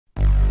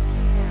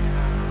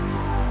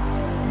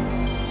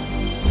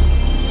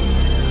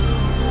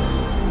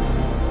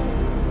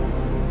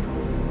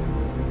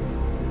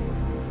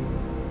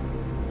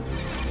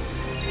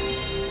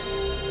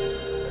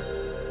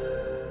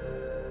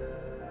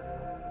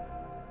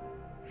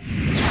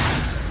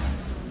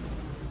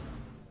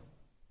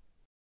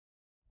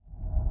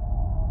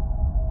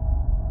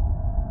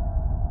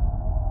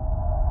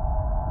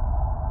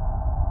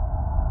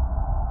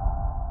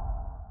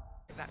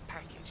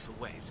for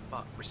Wes,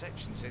 but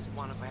reception says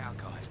one of our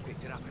guys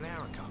picked it up an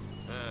hour ago.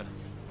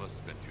 Must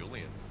have been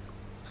Julian.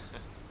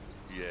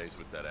 Yeah, he's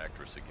with that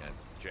actress again,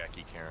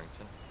 Jackie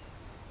Carrington.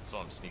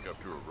 Saw him sneak up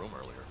to her room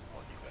earlier,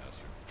 lucky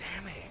bastard.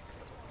 Damn it!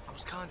 I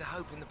was kinda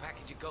hoping the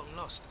package had gotten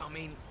lost. I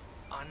mean,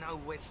 I know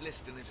Wes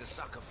Liston is a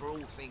sucker for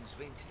all things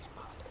vintage,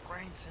 but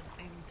Branson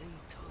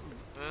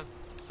MD2.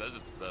 Says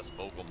it's the best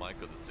vocal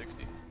mic of the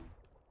 60s.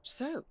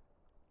 So,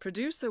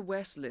 producer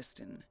Wes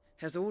Liston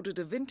has ordered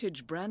a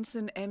vintage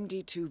Branson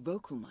MD2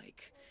 vocal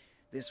mic.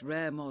 This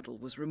rare model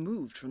was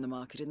removed from the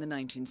market in the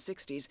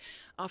 1960s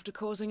after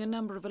causing a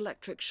number of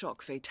electric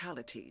shock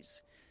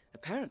fatalities.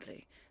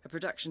 Apparently, a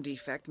production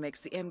defect makes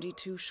the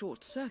MD2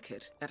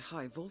 short-circuit at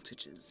high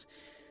voltages.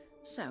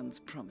 Sounds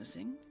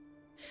promising.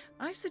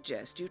 I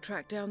suggest you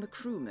track down the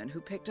crewman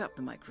who picked up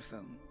the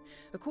microphone.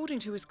 According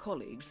to his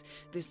colleagues,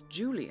 this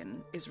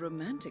Julian is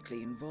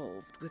romantically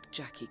involved with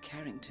Jackie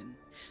Carrington,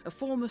 a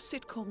former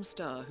sitcom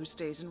star who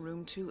stays in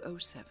room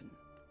 207.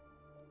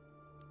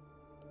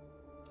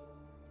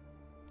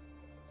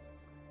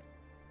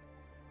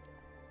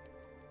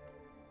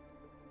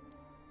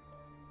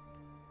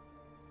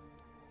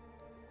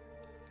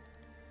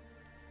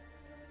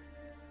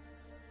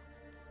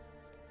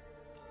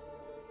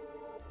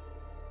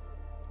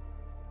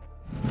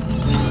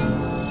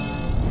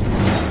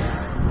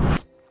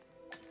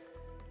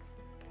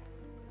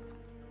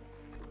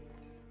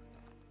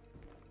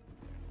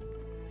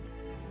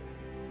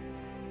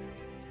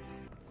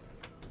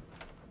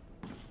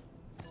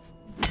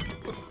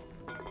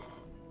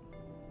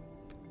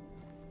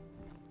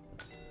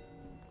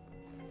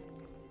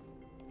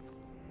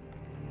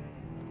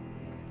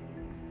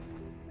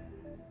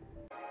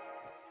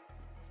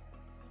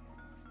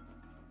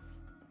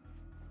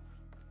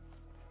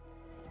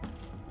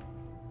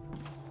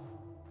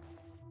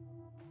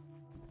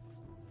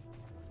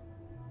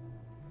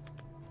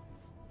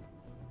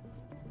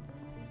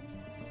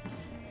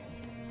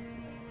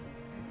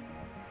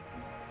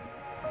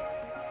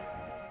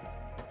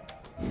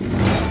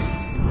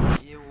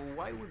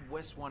 Why would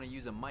Wes want to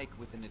use a mic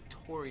with a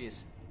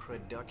notorious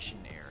production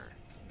error?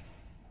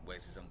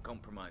 Wes is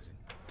uncompromising.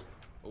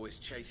 Always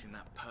chasing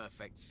that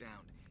perfect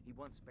sound. He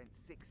once spent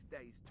 6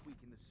 days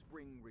tweaking the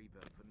spring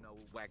reverb for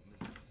Noel Wagner.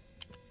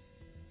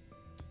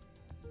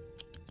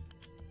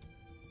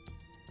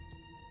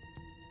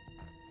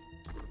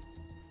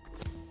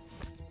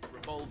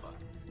 Revolver.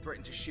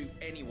 Threatened to shoot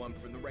anyone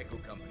from the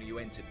record company who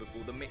entered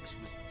before the mix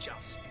was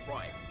just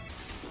right.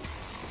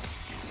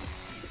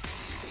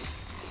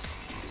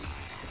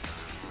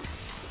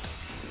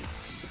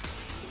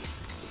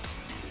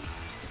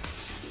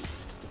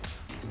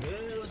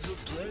 There's a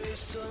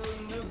place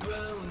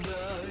underground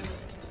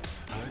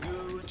I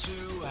go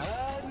to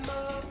hide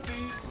my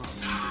feet.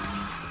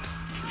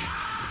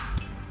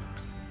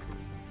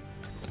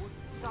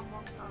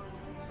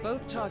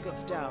 Both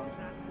targets down.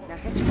 Now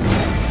head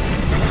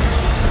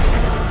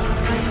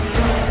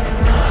to...